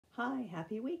Hi,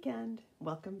 happy weekend.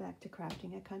 Welcome back to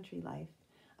Crafting a Country Life.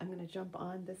 I'm going to jump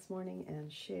on this morning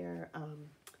and share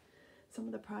some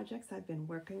of the projects I've been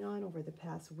working on over the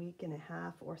past week and a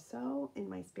half or so in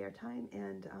my spare time.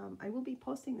 And I will be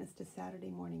posting this to Saturday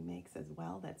Morning Makes as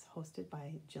well. That's hosted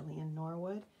by Jillian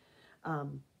Norwood.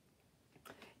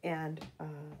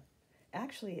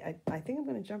 Actually, I think I'm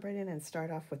going to jump right in and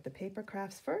start off with the paper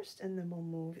crafts first, and then we'll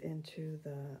move into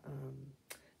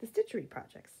the stitchery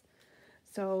projects.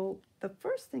 So the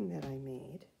first thing that I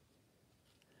made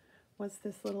was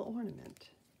this little ornament.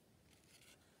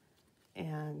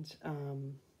 And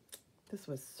this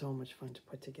was so much fun to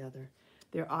put together.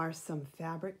 There are some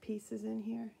fabric pieces in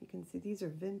here. You can see these are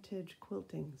vintage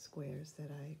quilting squares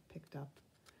that I picked up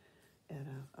at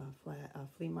a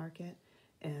flea market.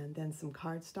 And then some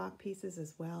cardstock pieces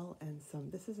as well. And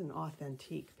this is an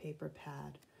Authentique paper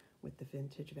pad with the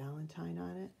vintage Valentine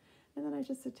on it. And then I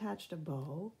just attached a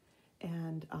bow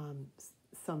and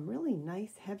some really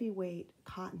nice heavyweight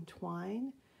cotton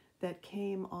twine that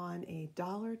came on a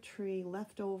Dollar Tree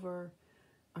leftover,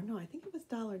 or no, I think it was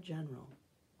Dollar General.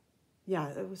 Yeah,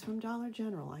 it was from Dollar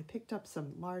General. I picked up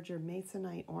some larger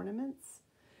masonite ornaments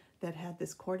that had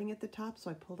this cording at the top, so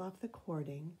I pulled off the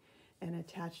cording and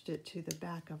attached it to the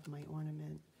back of my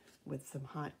ornament with some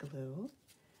hot glue.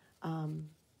 You're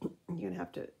gonna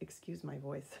have to excuse my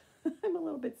voice. I'm a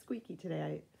little bit squeaky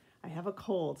today. I have a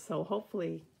cold, so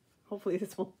hopefully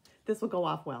this will go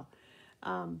off well.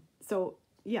 So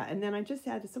yeah, and then I just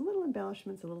added some little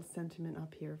embellishments, a little sentiment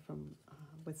up here from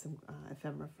with some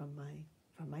ephemera from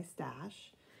my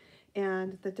stash.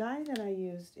 And the die that I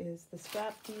used is the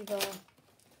Scrap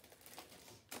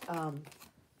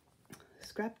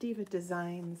Diva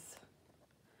Designs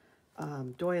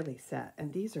doily set,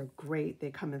 and these are great. They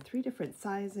come in 3 different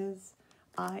sizes.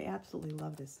 I absolutely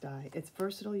love this die. It's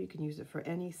versatile. You can use it for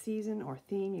any season or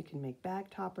theme. You can make bag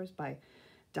toppers by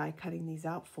die cutting these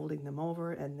out, folding them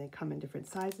over, and they come in different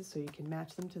sizes, so you can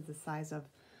match them to the size of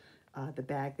the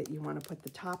bag that you want to put the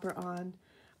topper on.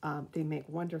 They make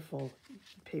wonderful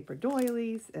paper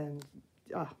doilies, and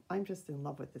I'm just in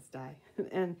love with this die.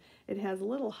 And it has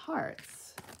little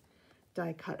hearts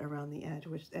die cut around the edge,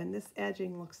 and this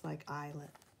edging looks like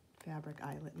fabric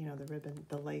eyelet, you know, the ribbon,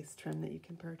 the lace trim that you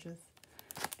can purchase.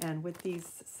 And with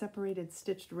these separated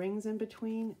stitched rings in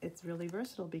between, it's really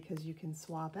versatile because you can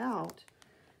swap out.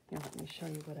 Here, let me show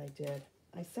you what I did.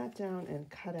 I sat down and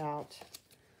cut out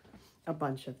a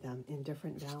bunch of them in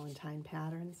different Valentine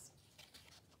patterns.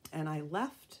 And I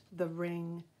left the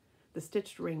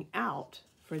stitched ring out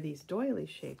for these doily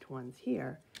shaped ones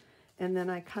here. And then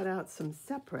I cut out some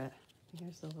separate,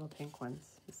 here's the little pink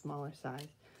ones, the smaller size.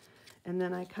 And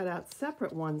then I cut out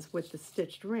separate ones with the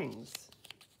stitched rings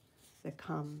that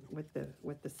come with the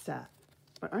set.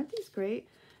 But aren't these great?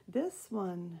 This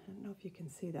one, I don't know if you can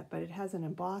see that, but it has an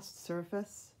embossed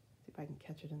surface. See if I can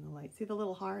catch it in the light. See the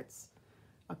little hearts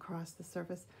across the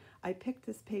surface? I picked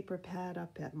this paper pad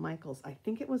up at Michael's. I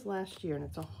think it was last year, and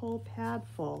it's a whole pad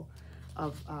full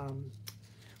of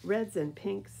reds and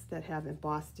pinks that have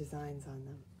embossed designs on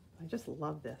them. I just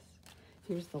love this.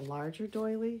 Here's the larger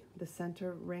doily, the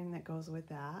center ring that goes with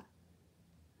that.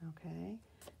 Okay.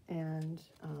 And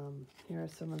here are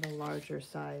some of the larger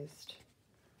sized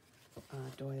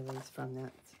doilies from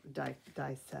that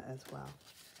die set as well.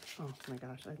 Oh my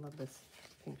gosh, I love this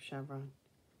pink chevron.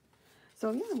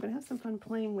 So yeah, I'm going to have some fun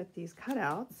playing with these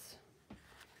cutouts.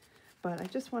 But I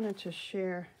just wanted to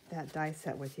share that die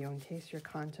set with you in case you're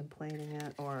contemplating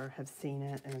it or have seen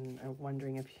it and are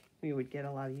wondering if you would get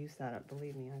a lot of use out of it.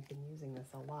 Believe me, I've been using this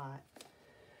a lot.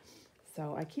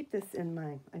 So I keep this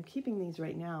I'm keeping these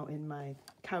right now in my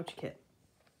couch kit.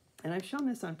 And I've shown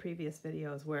this on previous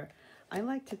videos where I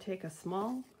like to take a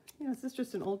small, this is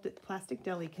just an old plastic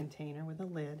deli container with a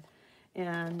lid,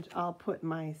 and I'll put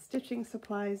my stitching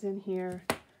supplies in here,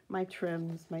 my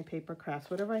trims, my paper crafts,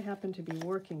 whatever I happen to be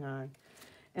working on.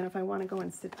 And if I want to go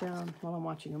and sit down while I'm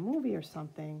watching a movie or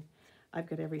something, I've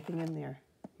got everything in there.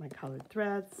 My colored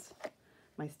threads,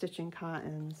 my stitching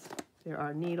cottons. There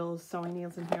are needles, sewing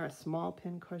needles in here, a small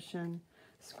pin cushion,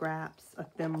 scraps, a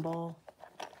thimble,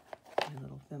 my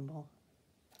little thimble,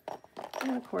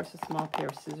 and of course a small pair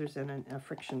of scissors and a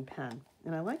friction pen.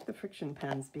 And I like the friction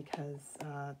pens because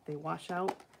they wash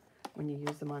out when you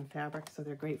use them on fabric, so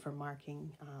they're great for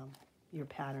marking your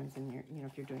patterns and your,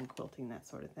 if you're doing quilting, that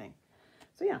sort of thing.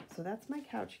 So yeah, so that's my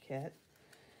couch kit.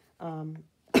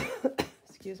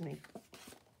 Excuse me.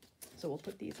 So we'll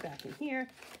put these back in here,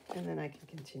 and then I can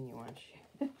continue on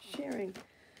sharing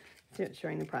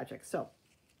the project. So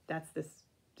that's this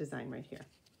design right here,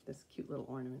 this cute little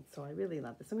ornament. So I really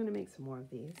love this. I'm going to make some more of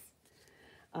these.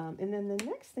 And then the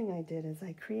next thing I did is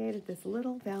I created this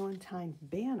little Valentine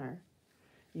banner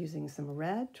using some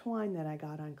red twine that I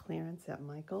got on clearance at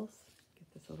Michael's.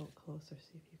 Get this a little closer,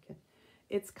 see if you can.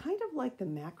 It's kind of like the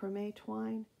macrame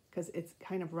twine because it's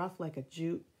kind of rough like a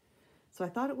jute. So I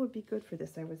thought it would be good for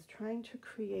this. I was trying to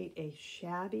create a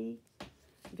shabby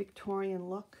Victorian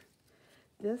look.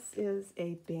 This is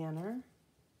a banner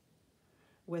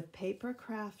with paper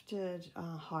crafted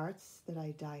hearts that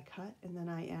I die cut, and then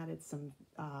I added some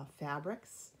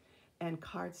fabrics and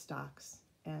cardstocks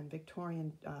and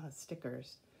Victorian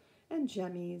stickers and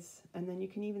jemmies, and then you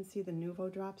can even see the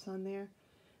Nuvo Drops on there,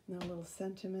 and then a little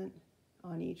sentiment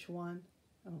on each one.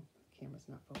 Oh, the camera's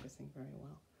not focusing very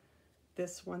well.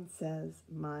 This one says,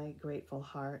 "My grateful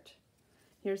heart."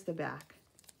 Here's the back.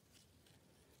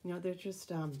 You know, they're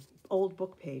just old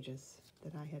book pages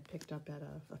that I had picked up at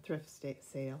a thrift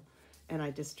sale, and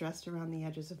I distressed around the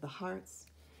edges of the hearts.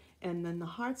 And then the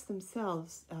hearts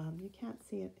themselves, you can't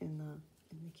see it in the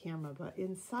camera, but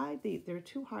inside there are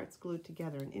two hearts glued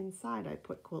together, and inside I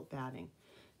put quilt batting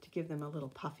to give them a little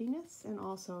puffiness and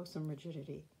also some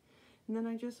rigidity. And then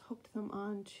I just hooked them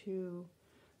onto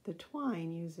the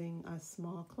twine using a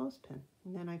small clothespin.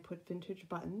 And then I put vintage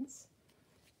buttons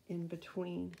in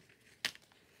between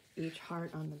each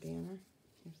heart on the banner.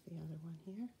 Here's the other one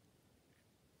here.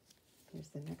 Here's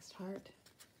the next heart.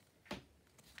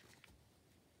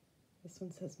 This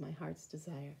one says, "My heart's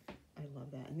desire." I love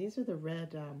that. And these are the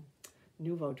red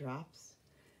Nuvo Drops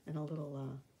and a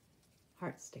little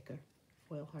heart sticker,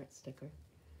 foil heart sticker.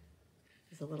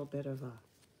 There's a little bit of a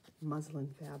muslin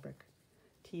fabric,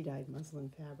 tea-dyed muslin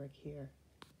fabric here.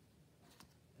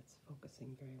 That's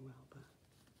focusing very well, but.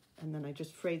 And then I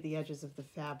just frayed the edges of the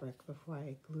fabric before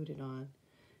I glued it on.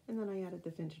 And then I added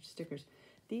the vintage stickers.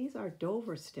 These are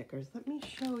Dover stickers. Let me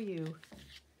show you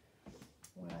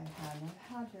what I had. I've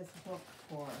had this book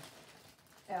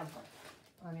forever.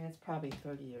 I mean, it's probably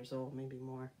 30 years old, maybe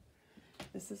more.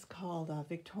 This is called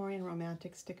Victorian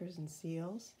Romantic Stickers and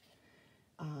Seals.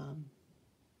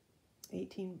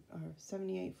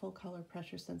 78 full color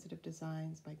pressure sensitive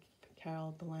designs by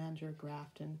Carol Belanger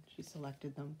Grafton. She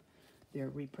selected them. They're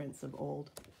reprints of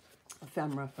old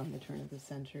ephemera from the turn of the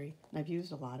century. And I've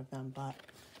used a lot of them, but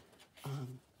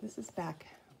this is back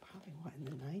probably, what, in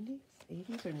the 90s,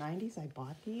 80s or 90s. I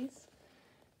bought these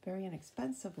very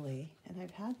inexpensively, and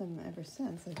I've had them ever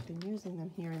since. I've been using them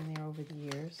here and there over the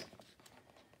years.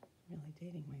 Really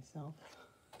dating myself.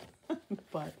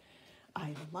 But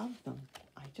I love them.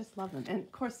 I just love them. And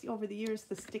of course, over the years,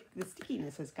 the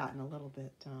stickiness has gotten a little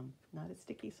bit not as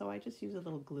sticky, so I just use a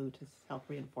little glue to help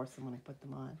reinforce them when I put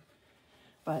them on.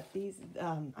 But these,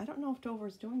 I don't know if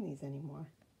Dover's doing these anymore.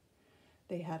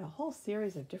 They had a whole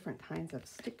series of different kinds of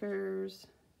stickers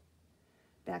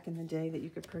back in the day that you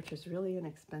could purchase really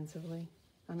inexpensively.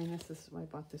 I mean, I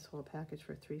bought this whole package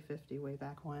for $3.50 way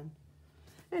back when.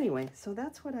 Anyway, so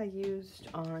that's what I used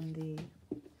on the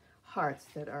hearts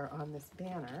that are on this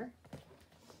banner.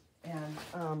 And,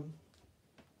 all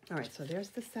right, so there's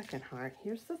the second heart.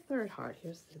 Here's the third heart.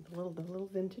 Here's the little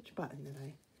vintage button that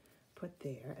I put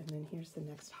there. And then here's the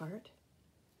next heart.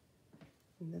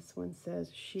 And this one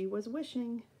says, "She was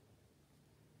wishing."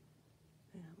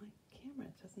 Yeah, my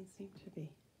camera doesn't seem to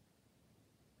be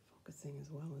focusing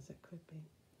as well as it could be.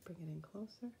 Bring it in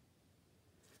closer.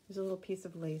 There's a little piece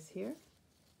of lace here.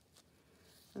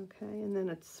 Okay, and then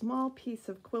a small piece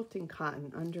of quilting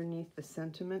cotton underneath the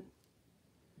sentiment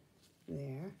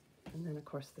there. And then, of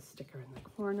course, the sticker in the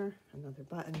corner, another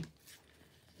button.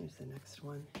 Here's the next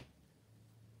one.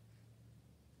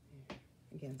 There.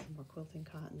 Again, some more quilting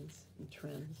cottons and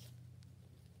trims.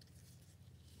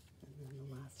 And then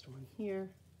the last one here.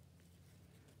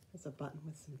 There's a button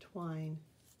with some twine,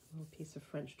 a little piece of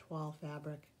French toile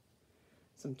fabric,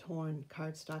 some torn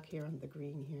cardstock here on the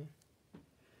green here.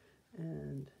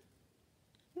 And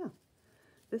yeah,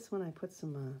 this one I put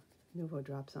some Nuvo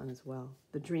Drops on as well.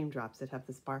 The Dream Drops that have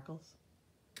the sparkles.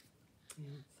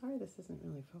 Yeah, sorry this isn't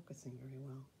really focusing very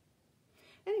well.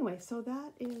 Anyway, so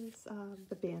that is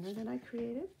the banner that I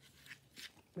created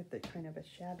with the kind of a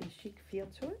shabby chic feel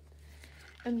to it.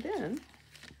 And then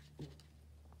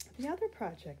the other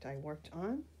project I worked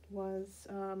on was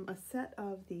a set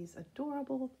of these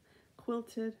adorable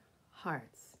quilted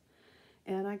hearts.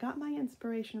 And I got my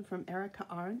inspiration from Erica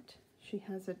Arndt. She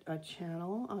has a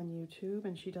channel on YouTube,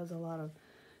 and she does a lot of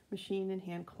machine and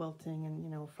hand quilting and, you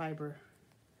know, fabric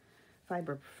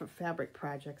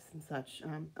projects and such.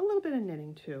 A little bit of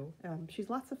knitting too. She's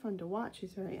lots of fun to watch.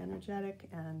 She's very energetic,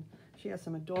 and she has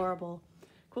some adorable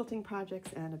quilting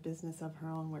projects and a business of her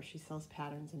own where she sells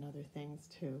patterns and other things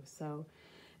too. So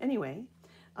anyway,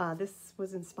 this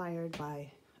was inspired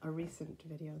by a recent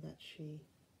video that she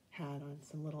had on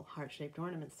some little heart-shaped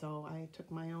ornaments. So I took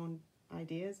my own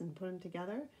ideas and put them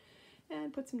together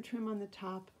and put some trim on the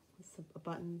top with some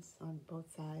buttons on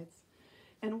both sides.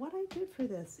 And what I did for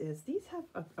this is these have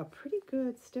a pretty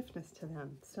good stiffness to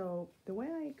them. So the way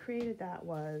I created that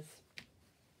was,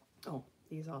 oh,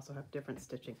 these also have different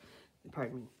stitching.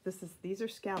 Pardon me. These are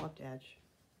scalloped edge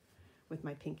with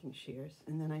my pinking shears,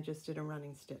 and then I just did a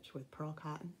running stitch with pearl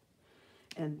cotton.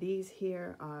 And these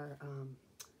here are,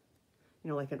 you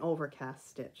know, like an overcast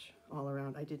stitch all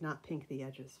around. I did not pink the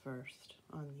edges first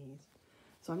on these.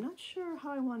 So I'm not sure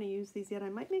how I want to use these yet. I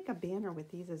might make a banner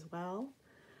with these as well.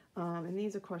 And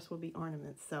these, of course, will be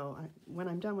ornaments. So when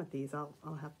I'm done with these,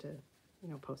 I'll have to, you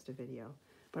know, post a video.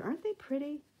 But aren't they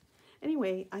pretty?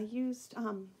 Anyway, I used,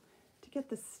 to get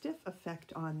the stiff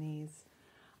effect on these,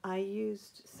 I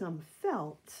used some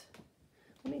felt.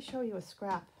 Let me show you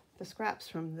the scraps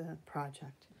from the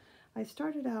project. I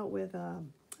started out with, I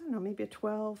don't know, maybe a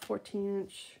 12,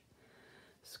 14-inch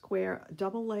square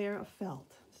double layer of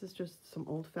felt. This is just some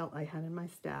old felt I had in my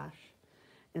stash.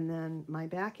 And then my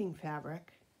backing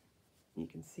fabric. You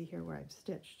can see here where I've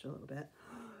stitched a little bit.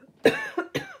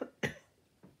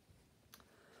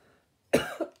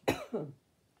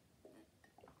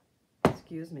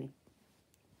 Excuse me.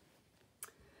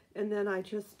 And then I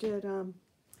just did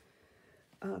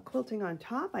quilting on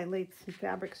top. I laid some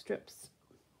fabric strips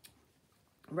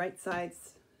right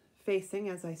sides facing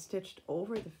as I stitched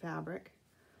over the fabric.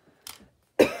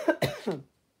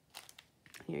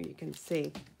 Here you can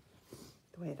see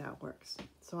the way that works.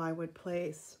 So I would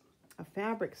place a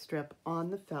fabric strip on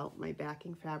the felt, my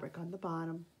backing fabric on the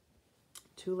bottom,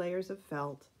 2 layers of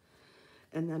felt,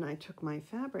 and then I took my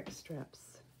fabric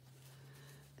strips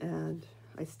and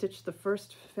I stitched the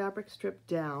first fabric strip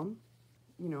down,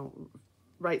 you know,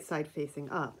 right side facing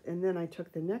up, and then I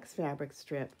took the next fabric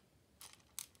strip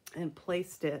and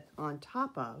placed it on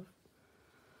top of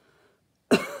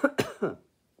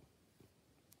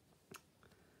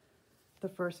the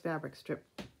first fabric strip,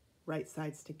 right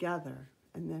sides together,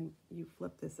 and then you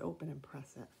flip this open and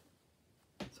press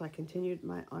it. So I continued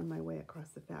on my way across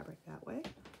the fabric that way.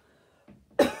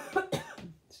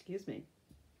 Excuse me.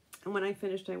 And when I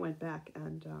finished, I went back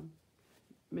and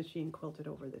machine quilted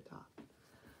over the top.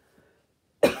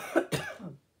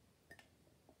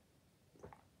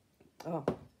 Oh,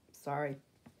 sorry.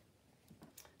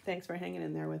 Thanks for hanging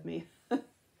in there with me.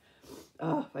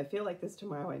 Oh, if I feel like this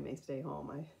tomorrow, I may stay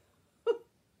home.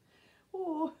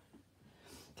 Oh,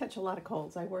 catch a lot of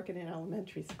colds. I work in an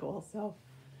elementary school, so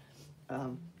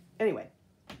anyway,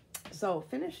 so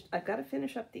finished. I've got to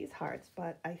finish up these hearts,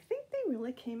 but I think they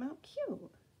really came out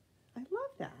cute. I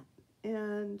love that,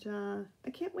 and I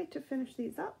can't wait to finish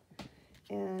these up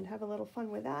and have a little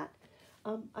fun with that.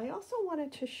 I also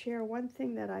wanted to share one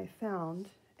thing that I found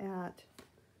at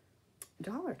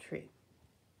Dollar Tree.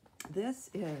 This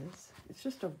is, it's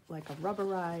just like a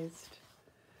rubberized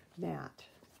mat.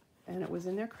 And it was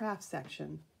in their craft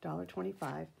section,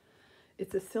 $1.25.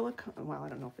 It's a silicone, well, I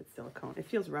don't know if it's silicone. It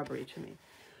feels rubbery to me.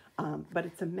 But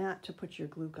it's a mat to put your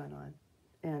glue gun on.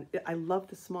 And I love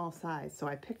the small size, so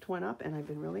I picked one up and I've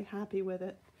been really happy with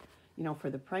it. You know, for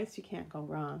the price, you can't go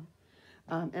wrong.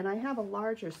 And I have a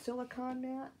larger silicone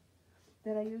mat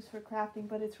that I use for crafting,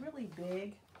 but it's really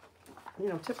big. You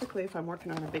know, typically if I'm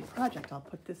working on a big project, I'll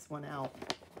put this one out.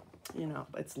 You know,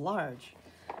 it's large.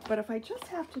 But if I just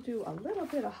have to do a little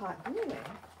bit of hot gluing,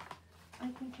 I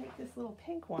can take this little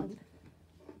pink one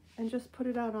and just put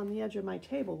it out on the edge of my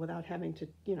table without having to,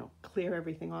 you know, clear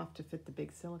everything off to fit the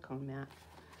big silicone mat.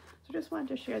 So just wanted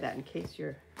to share that in case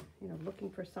you're, you know, looking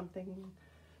for something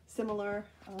similar.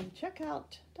 Check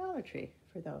out Dollar Tree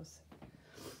for those.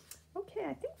 Okay,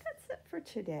 I think that's it for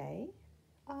today.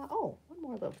 Oh, one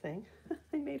more little thing.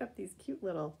 I made up these cute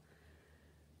little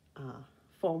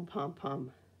foam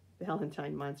pom-pom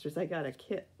Valentine monsters. I got a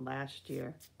kit last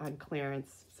year on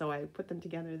clearance, so I put them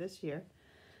together this year.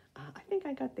 I think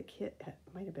I got the kit at,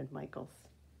 might have been Michael's,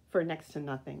 for next to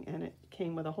nothing, and it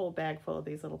came with a whole bag full of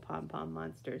these little pom-pom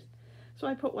monsters. So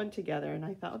I put one together, and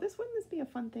I thought, oh, wouldn't this be a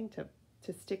fun thing to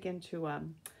stick into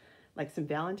like some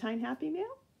Valentine Happy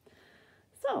Mail?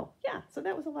 So yeah, so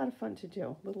that was a lot of fun to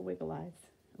do. Little wiggle eyes,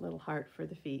 a little heart for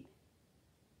the feet.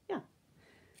 Yeah.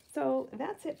 So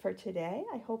that's it for today.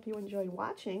 I hope you enjoyed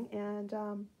watching, and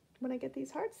when I get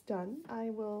these hearts done, I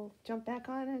will jump back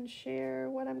on and share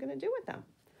what I'm going to do with them.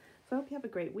 So I hope you have a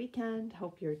great weekend.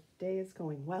 Hope your day is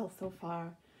going well so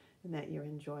far, and that you're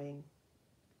enjoying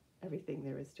everything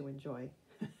there is to enjoy.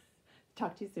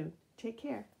 Talk to you soon. Take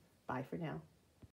care. Bye for now.